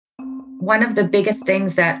One of the biggest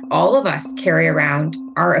things that all of us carry around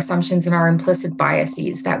are assumptions and our implicit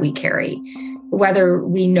biases that we carry. Whether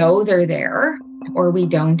we know they're there or we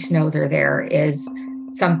don't know they're there is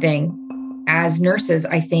something, as nurses,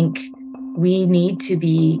 I think we need to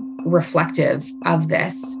be reflective of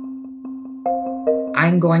this.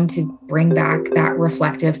 I'm going to bring back that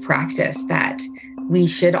reflective practice that we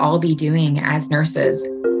should all be doing as nurses.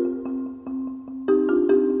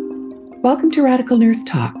 Welcome to Radical Nurse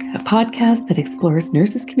Talk, a podcast that explores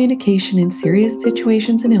nurses' communication in serious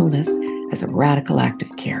situations and illness as a radical act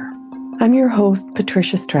of care. I'm your host,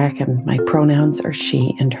 Patricia Strachan. My pronouns are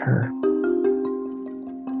she and her.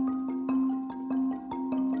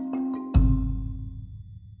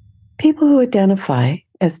 People who identify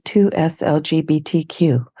as 2S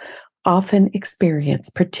LGBTQ often experience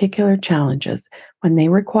particular challenges when they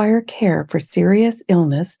require care for serious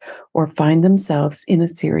illness or find themselves in a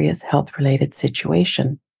serious health-related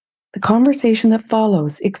situation. The conversation that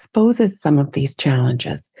follows exposes some of these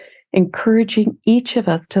challenges, encouraging each of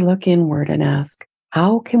us to look inward and ask,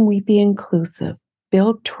 how can we be inclusive,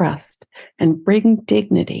 build trust, and bring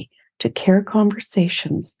dignity to care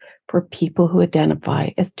conversations for people who identify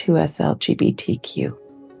as 2S LGBTQ?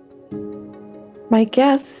 My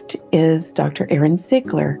guest is Dr. Erin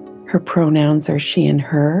Ziegler. Her pronouns are she and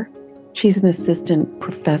her. She's an assistant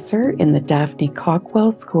professor in the Daphne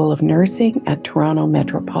Cockwell School of Nursing at Toronto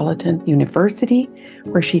Metropolitan University,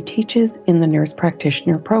 where she teaches in the nurse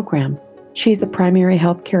practitioner program. She's a primary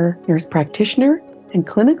healthcare nurse practitioner and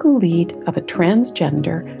clinical lead of a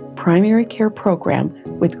transgender primary care program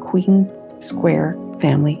with Queen's Square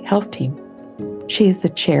Family Health Team. She is the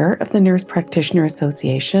chair of the Nurse Practitioner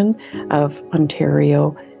Association of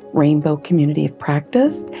Ontario Rainbow Community of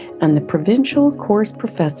Practice and the provincial course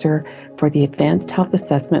professor for the Advanced Health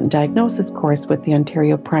Assessment and Diagnosis course with the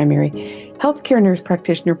Ontario Primary Healthcare Nurse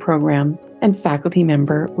Practitioner Program and faculty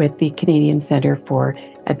member with the Canadian Centre for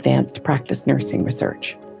Advanced Practice Nursing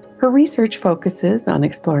Research. Her research focuses on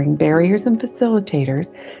exploring barriers and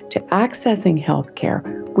facilitators to accessing healthcare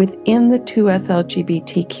within the 2S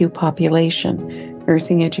LGBTQ population,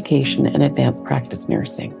 nursing education, and advanced practice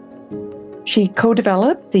nursing. She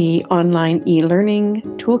co-developed the online e-learning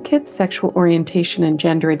toolkit, Sexual Orientation and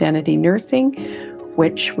Gender Identity Nursing,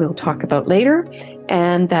 which we'll talk about later,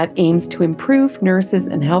 and that aims to improve nurses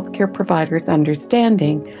and healthcare providers'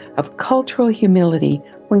 understanding of cultural humility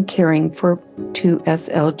when caring for 2S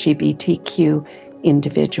LGBTQ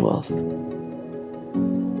individuals.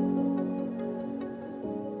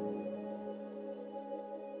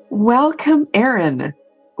 Welcome, Erin.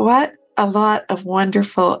 What a lot of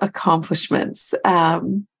wonderful accomplishments.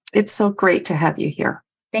 It's so great to have you here.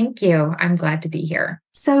 Thank you. I'm glad to be here.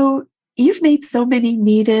 So you've made so many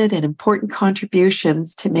needed and important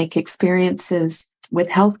contributions to make experiences with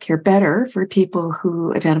healthcare better for people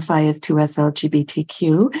who identify as 2S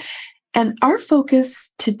LGBTQ. And our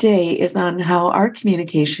focus today is on how our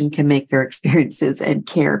communication can make their experiences and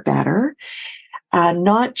care better,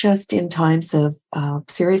 not just in times of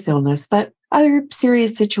serious illness, but other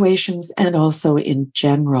serious situations and also in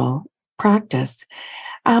general practice.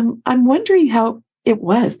 I'm wondering how it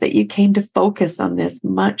was that you came to focus on this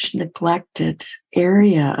much neglected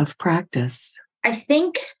area of practice. I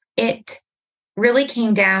think it really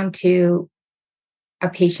came down to a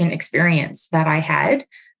patient experience that I had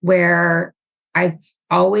where I've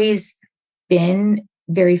always been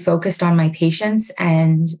very focused on my patients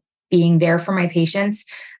and being there for my patients.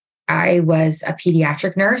 I was a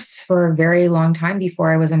pediatric nurse for a very long time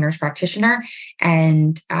before I was a nurse practitioner,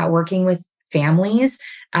 and working with families.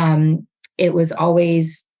 It was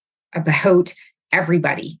always about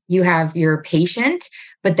everybody. You have your patient,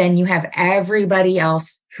 but then you have everybody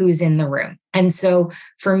else who's in the room. And so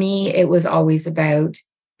for me, it was always about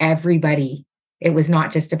everybody. It was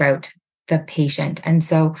not just about the patient. And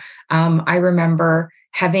so I remember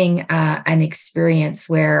having an experience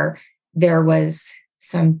where there was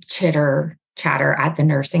some chatter at the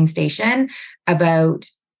nursing station about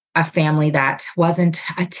a family that wasn't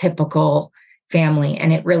a typical family.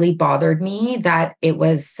 And it really bothered me that it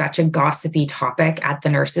was such a gossipy topic at the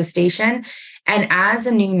nurses station. And as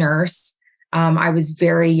a new nurse, I was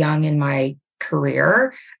very young in my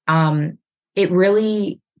career. It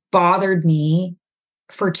really bothered me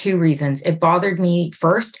for two reasons. It bothered me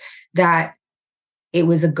first that it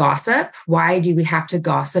was a gossip. Why do we have to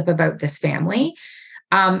gossip about this family?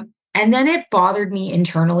 And then it bothered me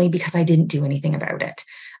internally because I didn't do anything about it.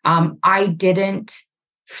 I didn't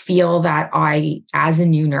feel that I, as a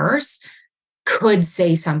new nurse, could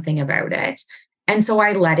say something about it. And so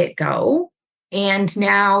I let it go. And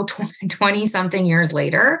now 20 something years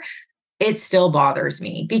later, it still bothers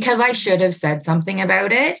me because I should have said something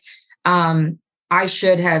about it. I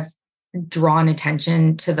should have drawn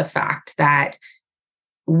attention to the fact that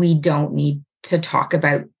we don't need to talk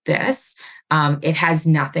about this. It has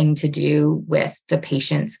nothing to do with the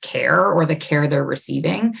patient's care or the care they're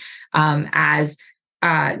receiving. As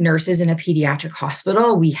nurses in a pediatric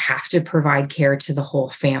hospital, we have to provide care to the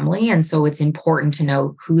whole family. And so it's important to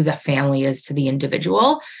know who the family is to the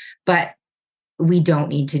individual, but we don't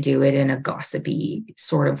need to do it in a gossipy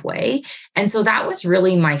sort of way. And so that was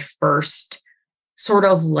really my first sort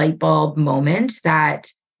of light bulb moment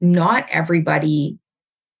that not everybody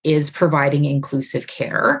is providing inclusive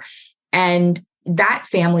care. And that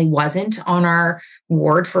family wasn't on our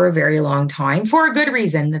ward for a very long time for a good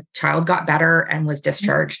reason. The child got better and was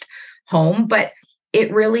discharged home, but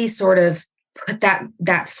it really sort of put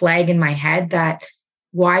that flag in my head that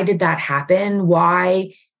why did that happen?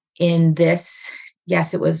 Why in this,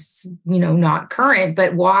 yes, it was, not current,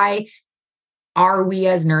 but why are we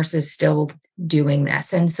as nurses still doing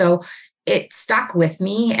this? And so it stuck with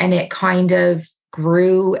me and it kind of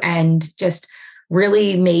grew and just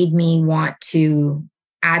really made me want to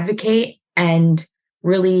advocate and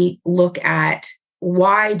really look at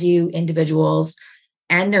why do individuals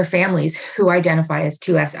and their families who identify as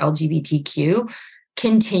 2S LGBTQ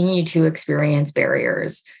continue to experience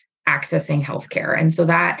barriers accessing healthcare. And so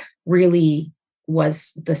that really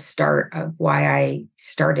was the start of why I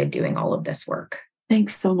started doing all of this work.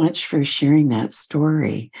 Thanks so much for sharing that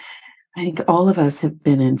story. I think all of us have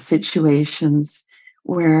been in situations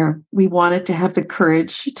where we wanted to have the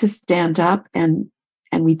courage to stand up and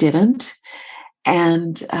we didn't.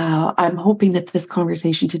 And I'm hoping that this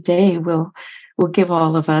conversation today will give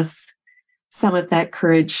all of us some of that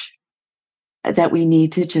courage that we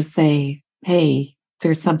need to just say, hey,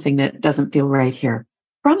 there's something that doesn't feel right here.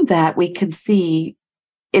 From that, we can see,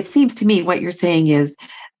 it seems to me what you're saying is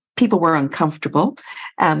people were uncomfortable.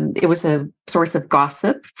 It was a source of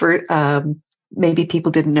gossip for maybe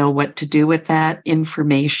people didn't know what to do with that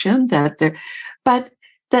information but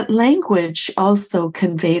that language also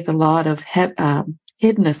conveys a lot of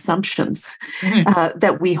hidden assumptions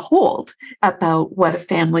that we hold about what a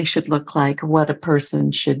family should look like, what a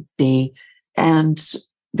person should be. And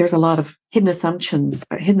there's a lot of hidden assumptions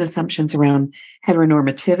around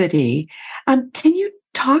heteronormativity. Can you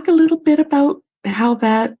talk a little bit about how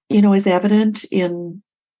that, is evident in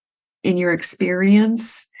your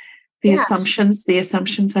experience? The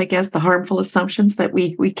assumptions, I guess, the harmful assumptions that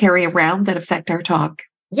we carry around that affect our talk.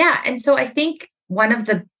 Yeah. And so I think one of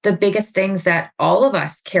the biggest things that all of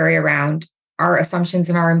us carry around are assumptions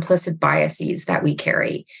and our implicit biases that we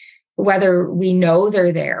carry, whether we know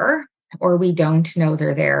they're there or we don't know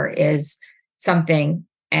they're there is something.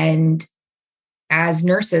 And as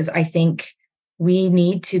nurses, I think we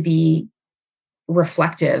need to be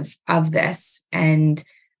reflective of this. And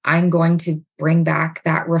I'm going to bring back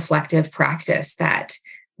that reflective practice that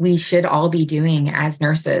we should all be doing as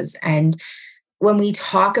nurses. And when we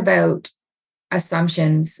talk about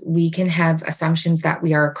assumptions, we can have assumptions that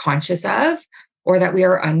we are conscious of or that we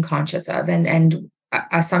are unconscious of. And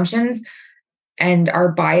assumptions and our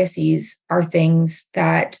biases are things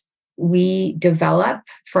that we develop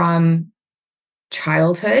from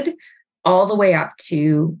childhood all the way up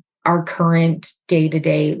to our current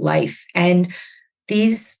day-to-day life. And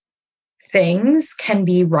these things can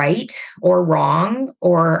be right or wrong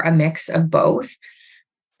or a mix of both.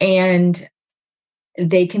 And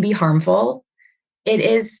they can be harmful. It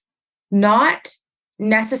is not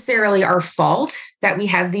necessarily our fault that we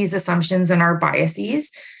have these assumptions and our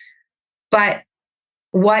biases, but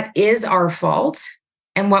what is our fault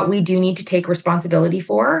and what we do need to take responsibility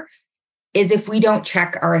for is if we don't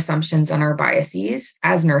check our assumptions and our biases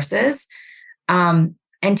as nurses and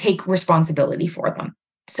take responsibility for them.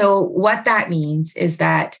 So what that means is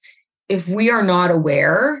that if we are not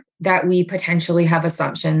aware that we potentially have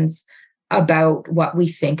assumptions about what we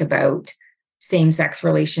think about same-sex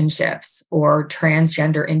relationships or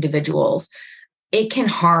transgender individuals, it can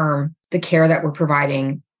harm the care that we're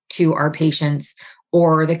providing to our patients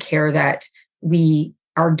or the care that we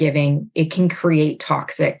are giving. It can create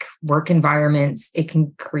toxic work environments. It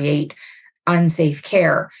can create unsafe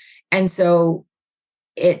care. And so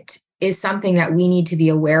it is something that we need to be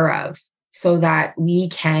aware of so that we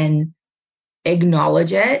can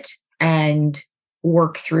acknowledge it and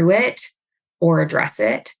work through it or address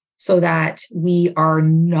it so that we are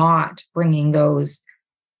not bringing those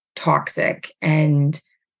toxic and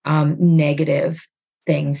negative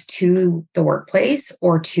things to the workplace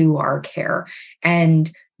or to our care.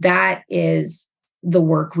 And that is the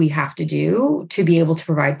work we have to do to be able to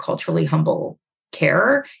provide culturally humble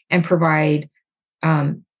care and provide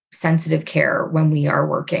sensitive care when we are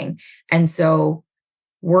working. And so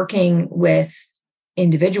working with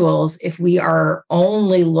individuals, if we are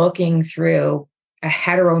only looking through a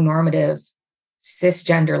heteronormative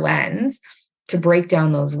cisgender lens to break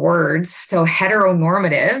down those words. So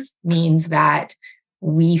heteronormative means that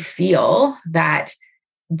we feel that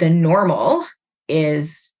the normal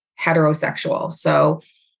is heterosexual. So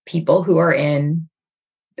people who are in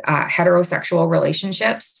heterosexual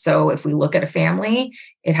relationships. So if we look at a family,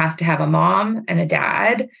 it has to have a mom and a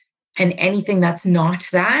dad, and anything that's not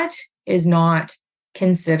that is not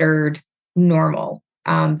considered normal.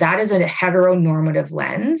 That is a heteronormative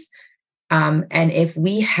lens. And if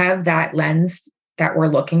we have that lens that we're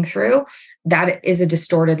looking through, that is a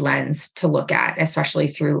distorted lens to look at, especially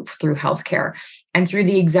through healthcare. And through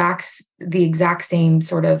the exact same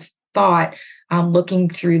sort of thought, looking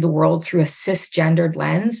through the world through a cisgendered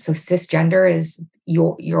lens. So cisgender is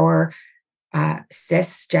your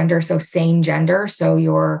cisgender, so same gender. So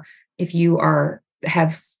if you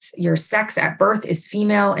have your sex at birth is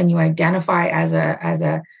female and you identify as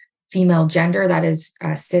a female gender, that is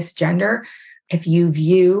cisgender. If you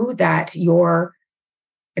view that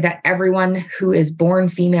everyone who is born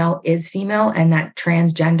female is female and that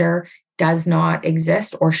transgender does not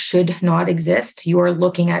exist or should not exist, you are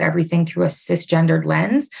looking at everything through a cisgendered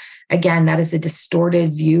lens. Again, that is a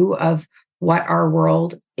distorted view of what our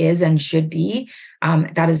world is and should be.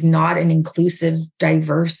 That is not an inclusive,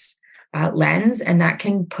 diverse lens, and that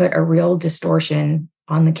can put a real distortion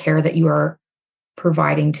on the care that you are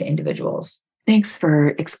providing to individuals. Thanks for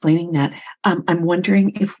explaining that. I'm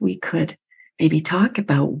wondering if we could maybe talk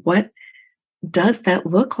about what does that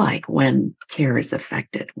look like when care is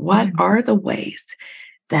affected? What are the ways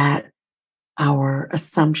that our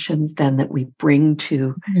assumptions then that we bring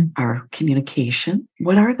to our communication,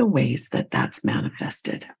 what are the ways that that's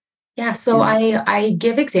manifested? Yeah, so I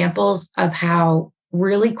give examples of how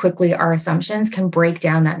really quickly our assumptions can break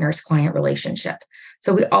down that nurse-client relationship.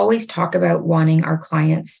 So we always talk about wanting our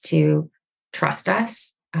clients to trust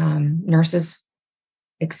us, nurses,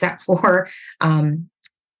 except for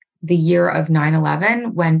the year of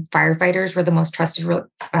 9/11, when firefighters were the most trusted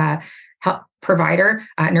health provider.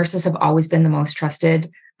 Nurses have always been the most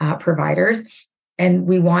trusted providers, and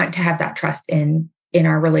we want to have that trust in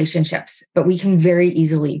our relationships, but we can very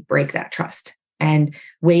easily break that trust. And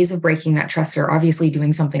ways of breaking that trust are obviously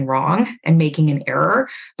doing something wrong and making an error,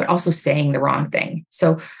 but also saying the wrong thing.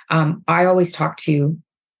 So I always talk to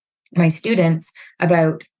my students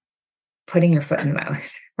about putting your foot in the mouth,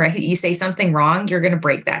 right? You say something wrong, you're going to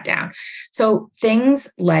break that down. So things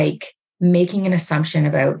like making an assumption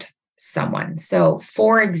about someone. So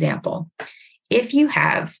for example, if you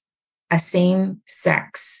have a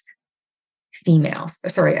same-sex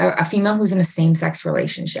a female who's in a same-sex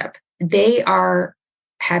relationship, they are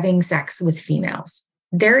having sex with females.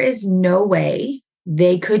 There is no way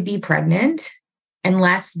they could be pregnant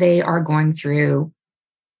unless they are going through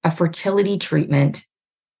a fertility treatment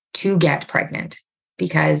to get pregnant,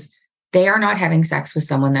 because they are not having sex with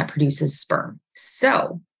someone that produces sperm.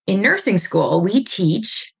 So in nursing school, we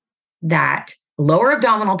teach that lower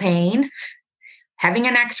abdominal pain, having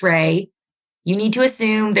an X-ray, you need to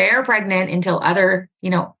assume they're pregnant until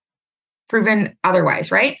proven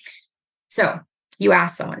otherwise, right? So you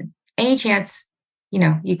ask someone, any chance,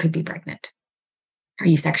 you could be pregnant? Are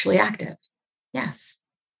you sexually active? Yes.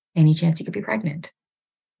 Any chance you could be pregnant?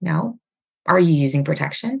 No. Are you using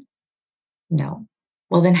protection? No.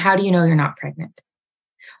 Well, then how do you know you're not pregnant?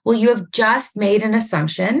 Well, you have just made an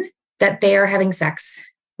assumption that they are having sex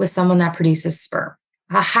with someone that produces sperm.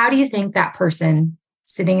 How do you think that person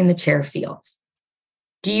sitting in the chair feels?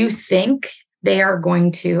 Do you think they are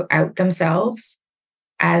going to out themselves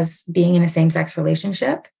as being in a same-sex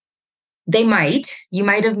relationship? They might. You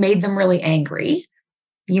might have made them really angry.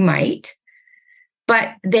 You might.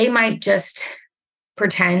 But they might just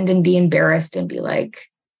pretend and be embarrassed and be like,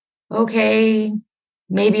 okay,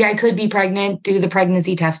 maybe I could be pregnant, do the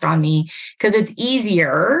pregnancy test on me, because it's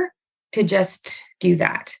easier to just do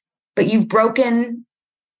that. But you've broken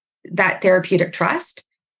that therapeutic trust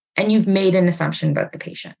and you've made an assumption about the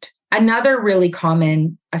patient. Another really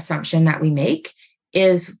common assumption that we make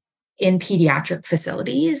is in pediatric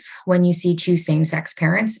facilities, when you see two same-sex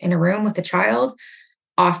parents in a room with a child,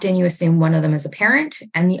 often you assume one of them is a parent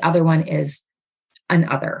and the other one is an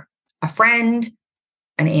other, a friend,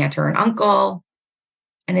 an aunt or an uncle.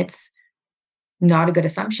 And it's not a good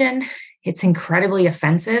assumption. It's incredibly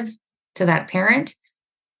offensive to that parent,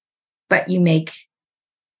 but you've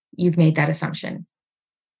made that assumption.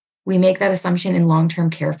 We make that assumption in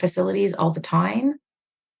long-term care facilities all the time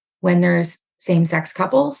when there's same-sex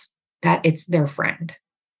couples, that it's their friend.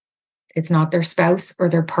 It's not their spouse or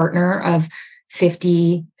their partner of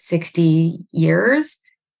 50, 60 years.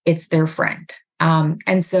 It's their friend.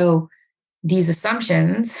 And so these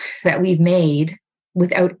assumptions that we've made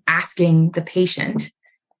without asking the patient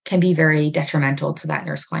can be very detrimental to that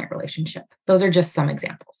nurse-client relationship. Those are just some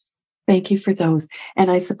examples. Thank you for those. And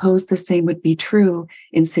I suppose the same would be true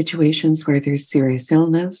in situations where there's serious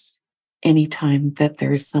illness, anytime that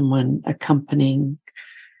there's someone accompanying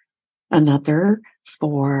another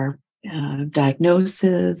for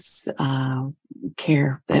diagnosis,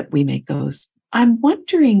 care, that we make those. I'm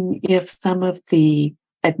wondering if some of the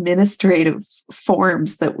administrative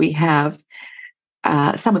forms that we have,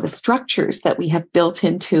 some of the structures that we have built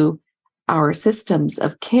into our systems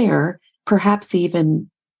of care, perhaps even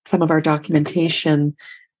some of our documentation,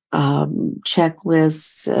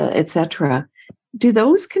 checklists, etc. Do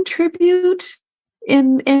those contribute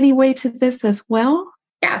in any way to this as well?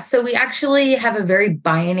 Yeah, so we actually have a very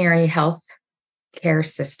binary health care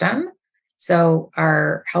system. So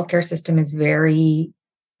our healthcare system is very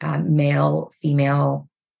male, female,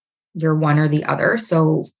 you're one or the other.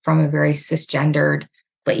 So from a very cisgendered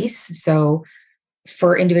place. So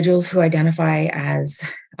for individuals who identify as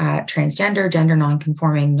transgender, gender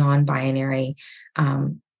nonconforming, non-binary,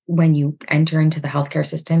 when you enter into the healthcare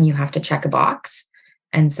system, you have to check a box.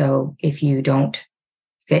 And so if you don't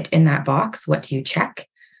fit in that box, what do you check?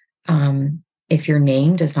 If your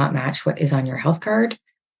name does not match what is on your health card,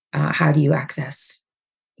 how do you access,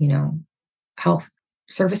 health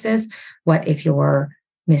services? What if you're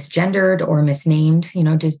misgendered or misnamed?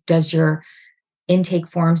 Does your intake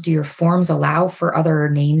forms, do your forms allow for other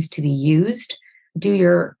names to be used? Do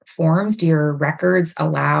your records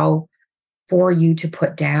allow for you to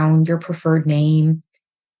put down your preferred name,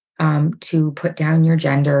 to put down your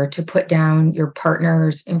gender, to put down your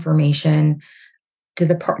partner's information? Do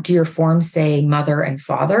your forms say mother and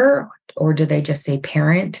father, or do they just say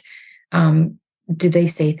parent? Do they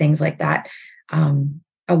say things like that?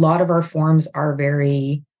 A lot of our forms are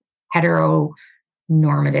very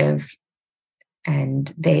heteronormative,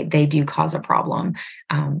 and they do cause a problem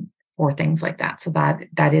for things like that. So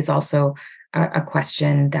that is also a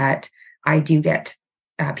question that I do get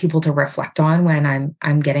people to reflect on when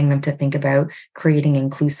I'm getting them to think about creating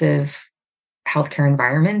inclusive healthcare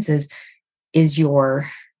environments. Is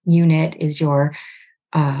your unit, is your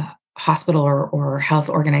hospital or health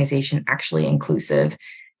organization actually inclusive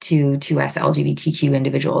to us LGBTQ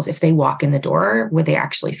individuals? If they walk in the door, would they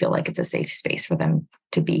actually feel like it's a safe space for them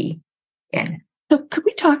to be in? So could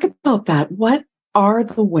we talk about that? What are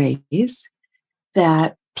the ways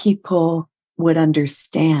that people would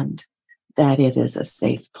understand that it is a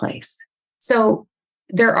safe place? So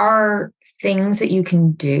there are things that you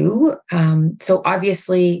can do. So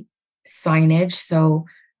obviously signage. So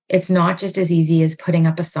it's not just as easy as putting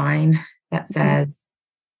up a sign that says,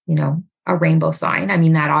 a rainbow sign. I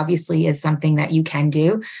mean, that obviously is something that you can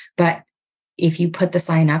do, but if you put the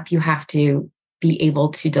sign up, you have to be able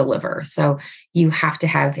to deliver. So you have to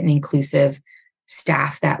have an inclusive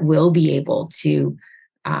staff that will be able to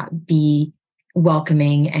be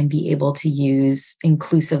welcoming and be able to use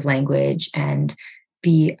inclusive language and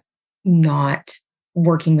be not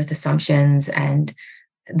working with assumptions and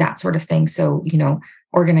that sort of thing. So,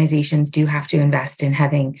 organizations do have to invest in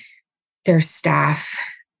having their staff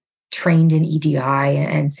trained in EDI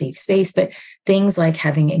and safe space, but things like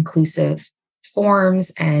having inclusive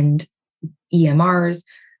forms and EMRs,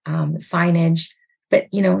 signage, but,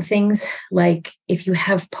 things like if you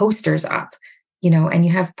have posters up, and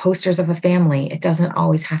you have posters of a family, it doesn't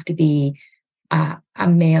always have to be a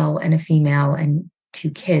male and a female and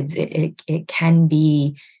two kids. It can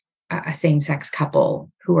be a same-sex couple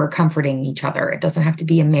who are comforting each other. It doesn't have to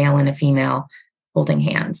be a male and a female holding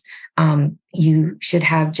hands. You should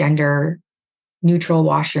have gender neutral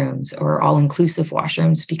washrooms or all-inclusive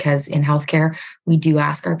washrooms, because in healthcare, we do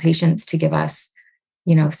ask our patients to give us,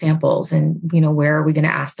 samples, and, where are we going to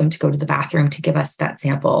ask them to go to the bathroom to give us that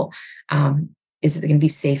sample? Is it going to be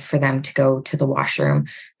safe for them to go to the washroom?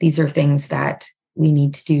 These are things that we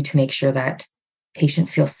need to do to make sure that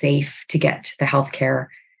patients feel safe to get the healthcare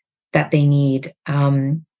that they need.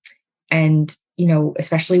 And,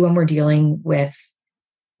 especially when we're dealing with,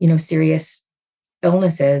 serious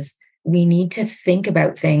illnesses, we need to think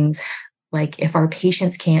about things like, if our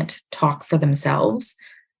patients can't talk for themselves,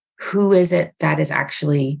 who is it that is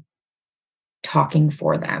actually talking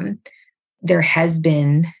for them? There has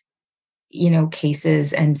been,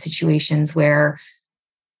 cases and situations where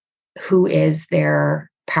who is their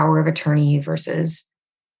power of attorney versus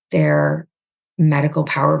their medical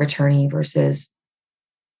power of attorney versus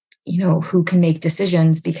who can make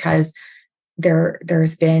decisions, because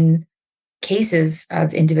there's been cases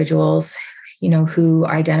of individuals, who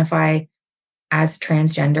identify as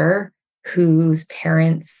transgender, whose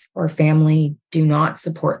parents or family do not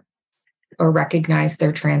support or recognize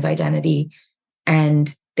their trans identity.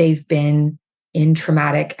 And they've been in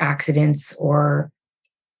traumatic accidents or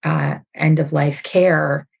end of life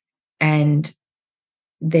care. And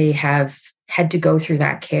they have had to go through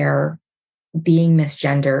that care being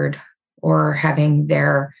misgendered or having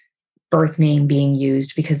their birth name being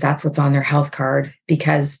used because that's what's on their health card,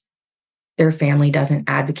 because their family doesn't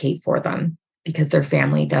advocate for them, because their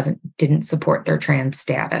family didn't support their trans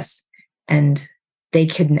status, and they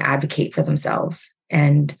couldn't advocate for themselves.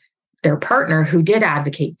 And their partner, who did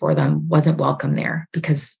advocate for them, wasn't welcome there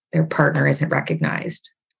because their partner isn't recognized.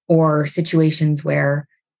 Or situations where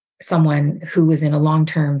someone who was in a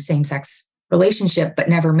long-term same-sex relationship but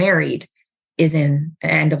never married is in an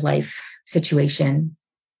end-of-life situation,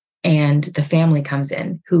 and the family comes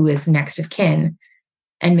in, who is next of kin,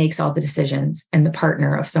 and makes all the decisions, and the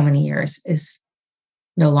partner of so many years is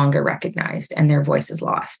no longer recognized and their voice is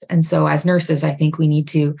lost. And so as nurses, I think we need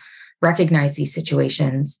to recognize these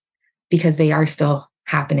situations, because they are still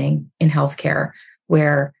happening in healthcare,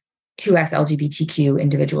 where 2S LGBTQ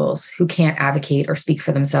individuals who can't advocate or speak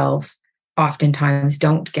for themselves oftentimes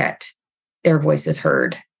don't get their voices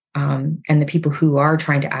heard. And the people who are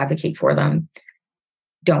trying to advocate for them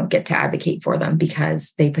don't get to advocate for them,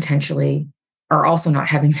 because they potentially are also not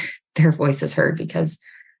having their voices heard, because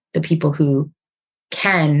the people who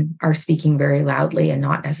can are speaking very loudly and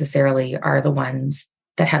not necessarily are the ones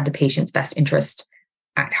that have the patient's best interest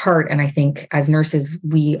at heart. And I think as nurses,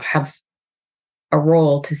 we have a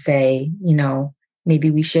role to say,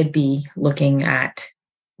 maybe we should be looking at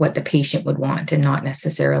what the patient would want and not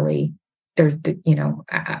necessarily there's the,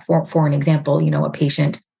 for an example, a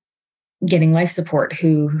patient getting life support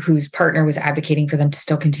whose partner was advocating for them to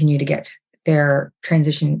still continue to get their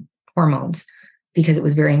transition hormones because it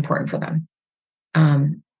was very important for them.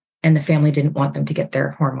 And the family didn't want them to get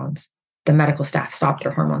their hormones. The medical staff stopped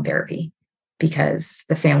their hormone therapy because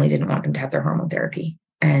the family didn't want them to have their hormone therapy.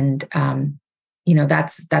 And,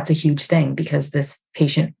 that's a huge thing, because this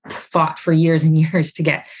patient fought for years and years to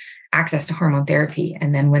get access to hormone therapy.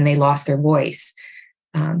 And then when they lost their voice,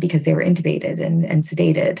 because they were intubated and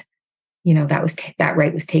sedated, that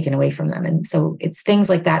right was taken away from them. And so it's things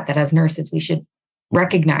like that as nurses, we should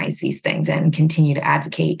recognize these things and continue to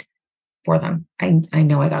advocate for them. I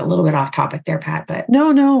know I got a little bit off topic there, Pat, but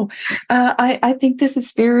no. I think this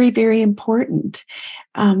is very, very important.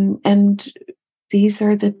 And these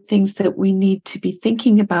are the things that we need to be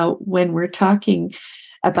thinking about when we're talking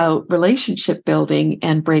about relationship building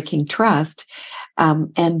and breaking trust,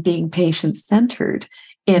 and being patient-centered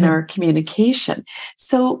in our communication.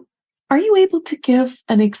 So are you able to give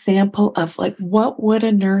an example of what would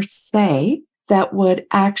a nurse say that would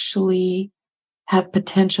actually have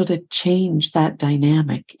potential to change that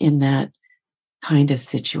dynamic in that kind of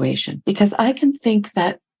situation? Because I can think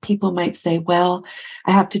that people might say, well,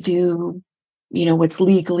 I have to do, what's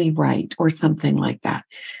legally right or something like that.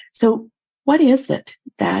 So what is it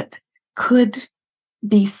that could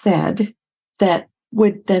be said that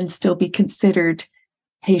would then still be considered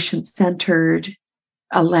patient-centered,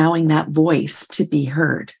 allowing that voice to be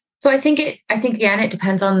heard? So I think again, it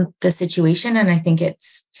depends on the situation. And I think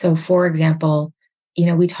so for example,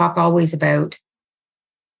 we talk always about,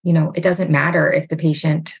 it doesn't matter if the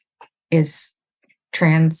patient is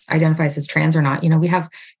identifies as trans or not. We have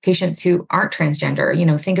patients who aren't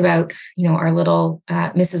transgender. Think about, our little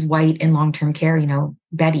Mrs. White in long-term care,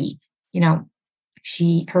 Betty,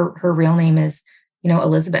 her real name is,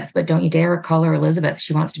 Elizabeth, but don't you dare call her Elizabeth.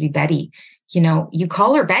 She wants to be Betty. You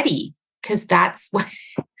call her Betty because that's what,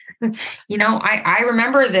 I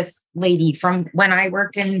remember this lady from when I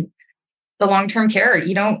worked in the long-term care.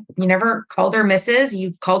 You never called her Mrs.,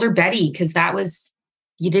 you called her Betty because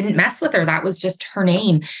you didn't mess with her. That was just her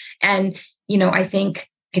name. And, I think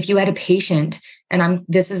if you had a patient, and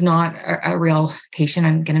this is not a real patient,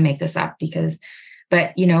 I'm going to make this up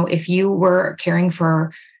but if you were caring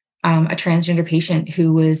for a transgender patient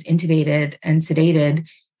who was intubated and sedated,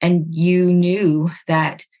 and you knew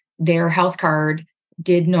that their health card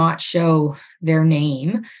did not show their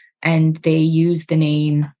name and they used the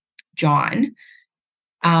name John,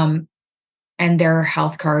 and their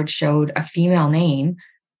health card showed a female name,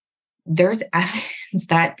 there's evidence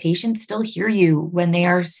that patients still hear you when they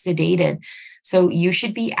are sedated. So you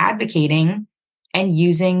should be advocating and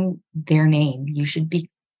using their name. You should be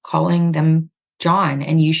calling them John,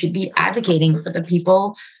 and you should be advocating for the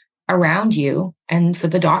people around you and for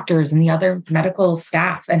the doctors and the other medical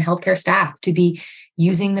staff and healthcare staff to be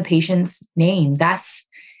using the patient's name. That's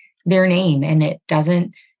their name. And it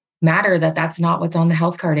doesn't matter that that's not what's on the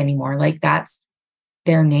health card anymore. Like, that's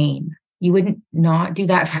their name. You wouldn't not do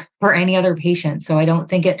that for any other patient. So I don't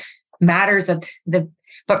think it matters that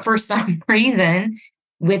but for some reason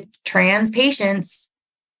with trans patients,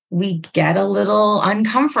 we get a little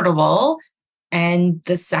uncomfortable. And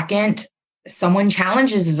the second someone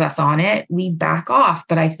challenges us on it, we back off.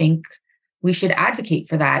 But I think we should advocate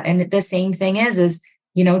for that. And the same thing is,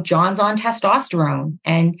 John's on testosterone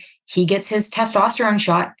and he gets his testosterone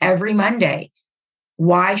shot every Monday.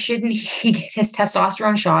 Why shouldn't he get his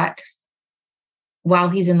testosterone shot while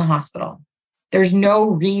he's in the hospital? There's no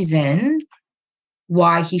reason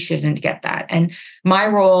why he shouldn't get that. And my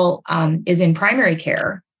role is in primary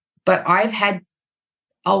care, but I've had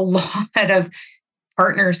a lot of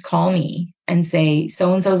partners call me and say,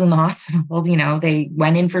 so-and-so's in the hospital, they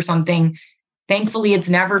went in for something. Thankfully, it's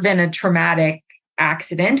never been a traumatic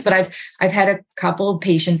accident, but I've had a couple of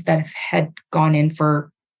patients that have had gone in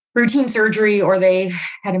for routine surgery, or they've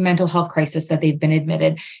had a mental health crisis that they've been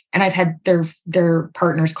admitted. And I've had their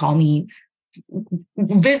partners call me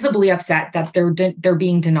visibly upset that they're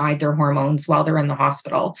being denied their hormones while they're in the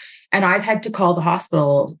hospital. And I've had to call the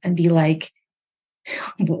hospital and be like,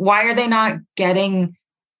 why are they not getting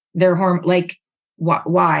their hormone? Like,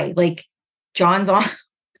 why? Like, John's on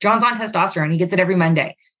testosterone. He gets it every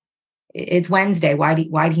Monday. It's Wednesday. Why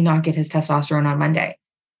did he not get his testosterone on Monday?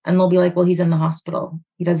 And they'll be like, well, he's in the hospital.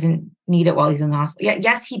 He doesn't need it while he's in the hospital. Yeah,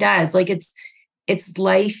 yes, he does. Like, it's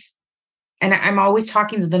life. And I'm always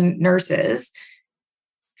talking to the nurses.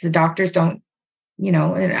 The doctors don't,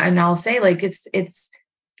 and I'll say, like,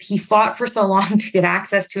 he fought for so long to get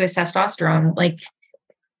access to his testosterone. Like,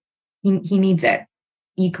 he needs it.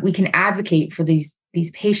 We can advocate for these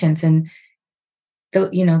patients. And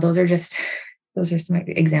those are some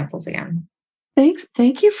examples again. Thanks.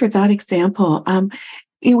 Thank you for that example.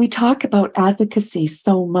 We talk about advocacy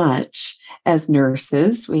so much as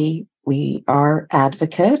nurses. We are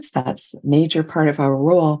advocates. That's a major part of our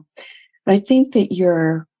role. But I think that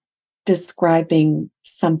you're describing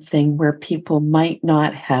something where people might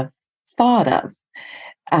not have thought of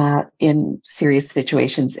in serious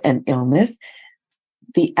situations and illness,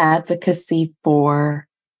 the advocacy for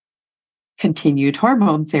continued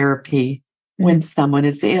hormone therapy when someone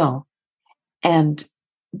is ill. And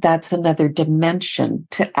that's another dimension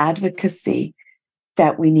to advocacy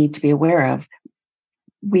that we need to be aware of.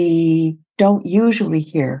 We don't usually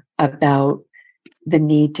hear about the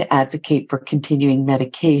need to advocate for continuing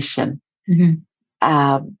medication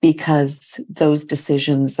because those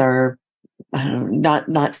decisions are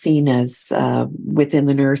not seen as within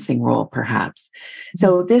the nursing role, perhaps.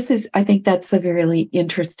 So I think that's a very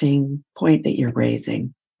interesting point that you're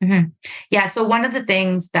raising. Yeah. So one of the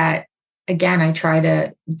things that, again, I try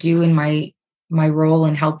to do in my role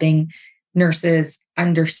in helping nurses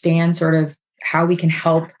understand sort of how we can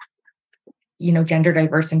help, gender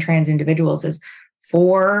diverse and trans individuals is,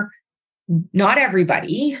 for not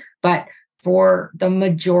everybody, but for the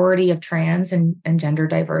majority of trans and gender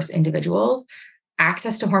diverse individuals,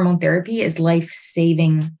 access to hormone therapy is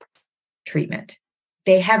life-saving treatment.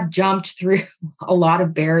 They have jumped through a lot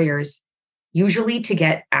of barriers, usually to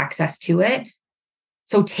get access to it.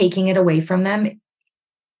 So taking it away from them,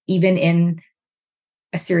 even in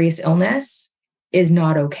a serious illness, is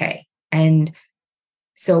not okay. And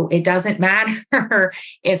so it doesn't matter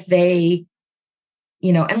if they,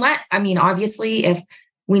 obviously, if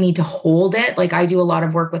we need to hold it, like I do a lot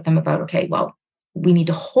of work with them about, okay, well, we need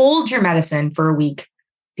to hold your medicine for a week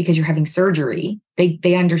because you're having surgery.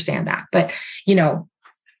 They understand that. But,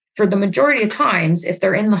 for the majority of times, if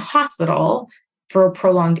they're in the hospital for a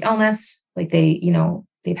prolonged illness, like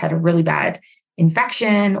they've had a really bad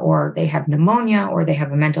infection, or they have pneumonia, or they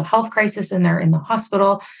have a mental health crisis and they're in the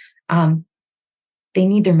hospital, they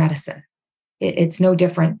need their medicine. It's no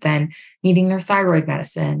different than needing their thyroid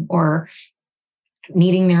medicine or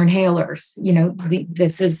needing their inhalers.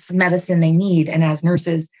 This is medicine they need. And as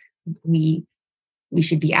nurses, we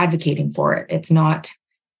should be advocating for it. It's not,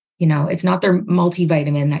 it's not their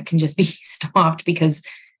multivitamin that can just be stopped because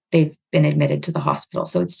they've been admitted to the hospital.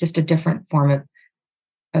 So it's just a different form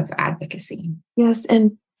of advocacy. Yes.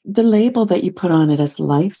 And the label that you put on it as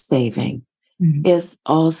life-saving is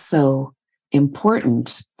also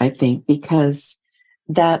important, I think, because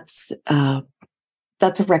that's a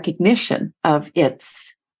recognition of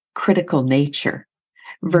its critical nature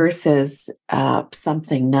versus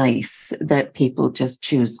something nice that people just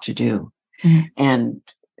choose to do. And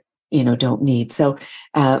don't need. So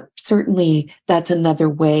certainly that's another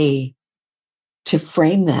way to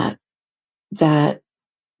frame that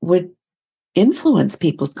would influence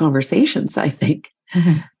people's conversations, I think.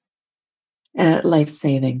 Mhm.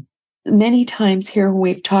 Life-saving. Many times here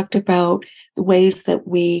we've talked about the ways that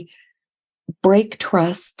we break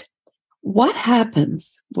trust. What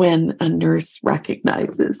happens when a nurse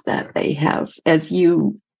recognizes that they have, as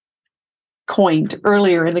you coined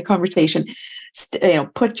earlier in the conversation,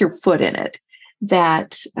 put your foot in it?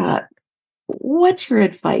 That what's your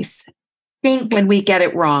advice when we get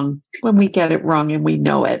it wrong? When we get it wrong and we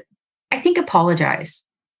know it, I think apologize,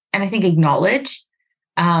 and I think acknowledge.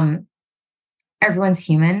 Everyone's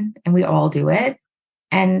human, and we all do it.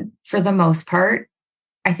 And for the most part,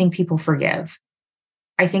 I think people forgive.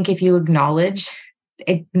 I think if you acknowledge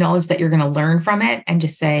that you're going to learn from it and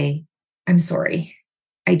just say, I'm sorry.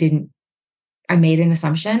 I made an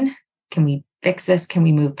assumption. Can we fix this? Can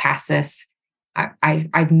we move past this?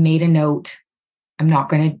 I've made a note. I'm not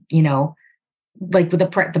going to, like with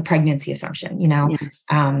the pregnancy assumption, yes.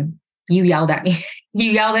 You yelled at me. You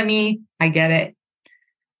yelled at me. I get it.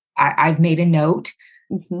 I've made a note.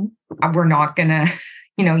 Mm-hmm. We're not going to,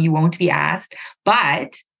 you won't be asked,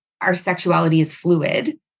 but our sexuality is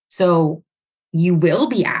fluid. So you will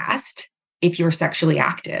be asked if you're sexually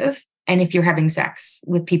active and if you're having sex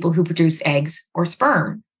with people who produce eggs or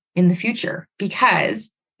sperm in the future.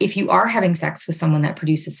 Because if you are having sex with someone that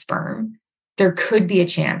produces sperm, there could be a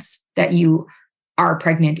chance that you are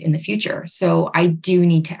pregnant in the future. So I do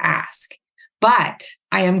need to ask, but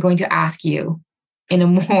I am going to ask you in a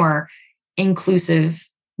more inclusive,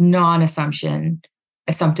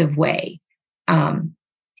 assumptive way.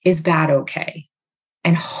 Is that okay?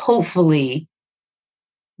 And hopefully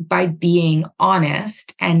by being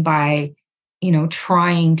honest and by,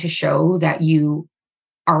 trying to show that you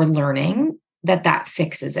are learning, that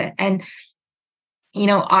fixes it. And,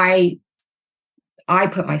 I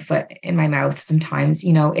put my foot in my mouth sometimes.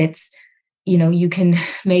 It's, you can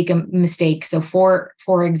make a mistake. So for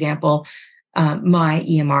example, my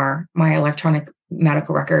EMR, my electronic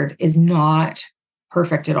medical record, is not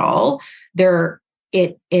perfect at all.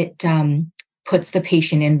 It puts the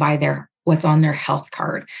patient in by what's on their health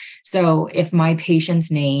card. So if my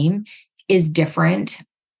patient's name is different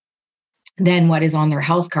than what is on their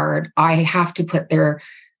health card, I have to put their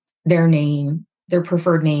name, their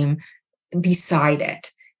preferred name, beside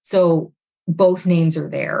it. So both names are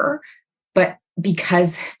there, but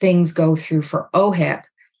because things go through for OHIP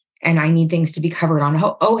and I need things to be covered on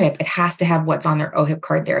OHIP, it has to have what's on their OHIP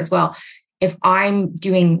card there as well. If I'm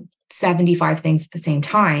doing 75 things at the same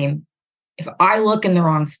time, if I look in the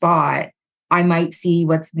wrong spot, I might see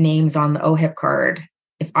what's names on the OHIP card.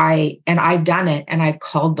 And I've done it and I've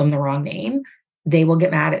called them the wrong name, they will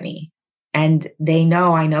get mad at me. And they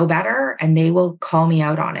know I know better and they will call me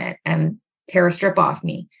out on it and tear a strip off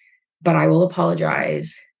me. But I will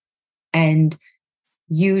apologize. And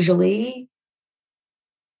usually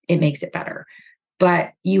it makes it better.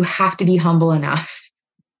 But you have to be humble enough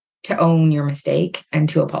to own your mistake and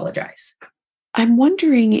to apologize. I'm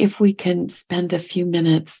wondering if we can spend a few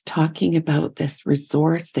minutes talking about this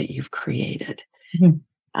resource that you've created.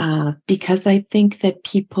 Mm-hmm. Because I think that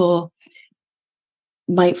people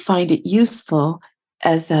might find it useful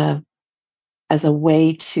as a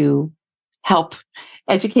way to help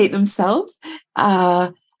educate themselves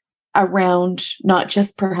around not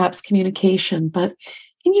just perhaps communication, but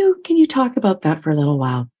can you talk about that for a little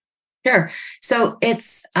while? Sure. So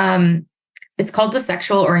it's called the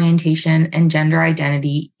Sexual Orientation and Gender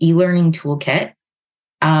Identity e-learning toolkit.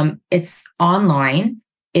 It's online.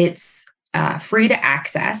 It's free to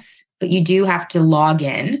access, but you do have to log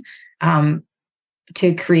in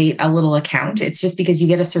to create a little account. It's just because you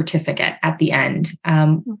get a certificate at the end.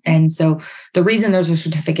 And so the reason there's a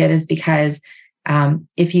certificate is because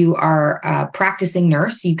if you are a practicing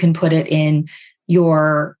nurse, you can put it in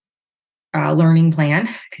your learning plan,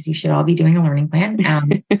 because you should all be doing a learning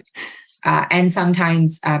plan. And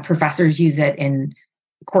sometimes professors use it in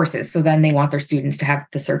courses. So then they want their students to have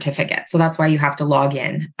the certificate. So that's why you have to log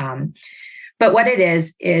in. But what it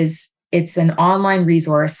is it's an online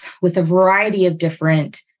resource with a variety of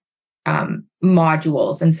different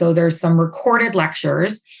modules. And so there's some recorded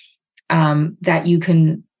lectures that you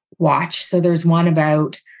can watch. So there's one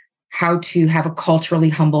about how to have a culturally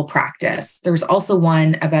humble practice. There's also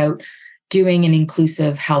one about doing an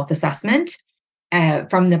inclusive health assessment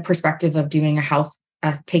from the perspective of doing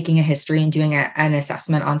taking a history and doing an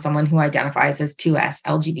assessment on someone who identifies as 2S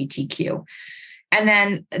LGBTQ. And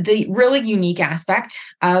then the really unique aspect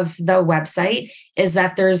of the website is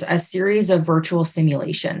that there's a series of virtual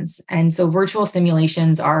simulations. And so virtual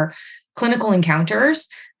simulations are clinical encounters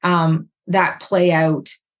that play out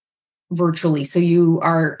virtually. So you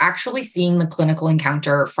are actually seeing the clinical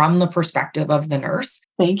encounter from the perspective of the nurse.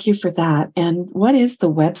 Thank you for that. And what is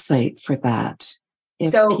the website for that?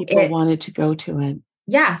 If people wanted to go to it.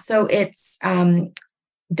 Yeah. So it's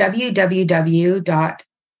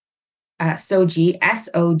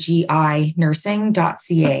www.sogi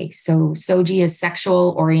nursing.ca. So SOGI is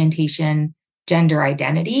sexual orientation, gender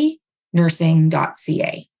identity,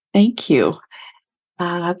 nursing.ca. Thank you.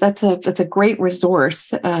 That's a great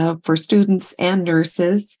resource for students and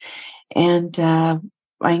nurses. And I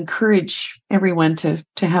encourage everyone to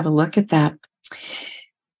have a look at that.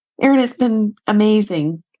 Erin, it's been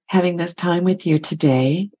amazing having this time with you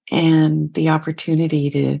today and the opportunity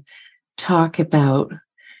to talk about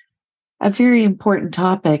a very important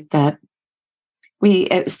topic that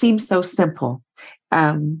it seems so simple,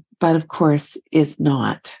 but of course is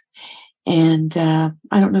not. And I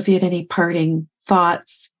don't know if you had any parting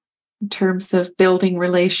thoughts in terms of building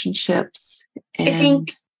relationships. I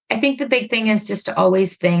think the big thing is just to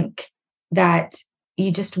always think that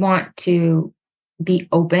you just want to be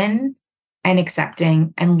open and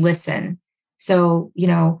accepting and listen. So,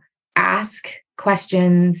 ask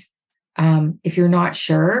questions. If you're not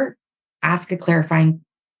sure, ask a clarifying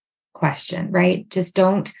question, right? Just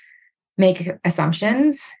don't make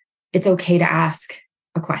assumptions. It's okay to ask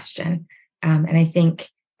a question. And I think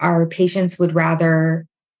our patients would rather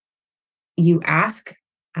you ask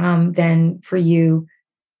than for you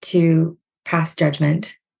to pass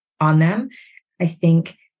judgment on them. I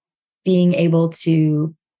think being able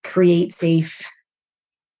to create safe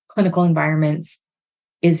clinical environments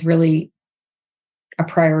is really a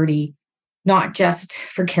priority, not just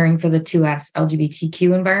for caring for the 2S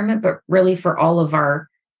LGBTQ environment, but really for all of our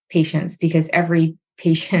patients, because every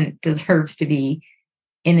patient deserves to be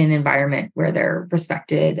in an environment where they're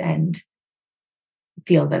respected and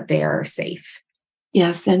feel that they are safe.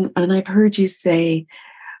 Yes, and I've heard you say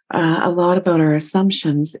a lot about our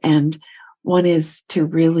assumptions, and one is to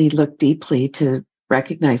really look deeply to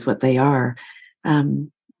recognize what they are.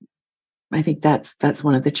 I think that's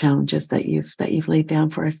one of the challenges that you've laid down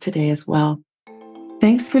for us today as well.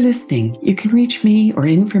 Thanks for listening. You can reach me or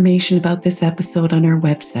information about this episode on our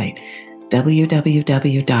website,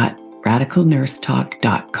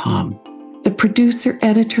 www.radicalnursetalk.com. The producer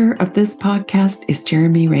editor of this podcast is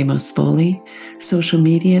Jeremy Ramos Foley, social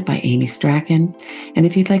media by Amy Strachan. And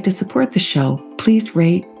if you'd like to support the show, please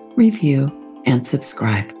rate, review, and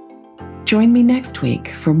subscribe. Join me next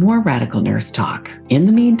week for more Radical Nurse Talk. In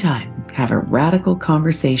the meantime, have a radical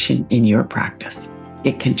conversation in your practice.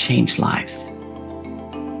 It can change lives.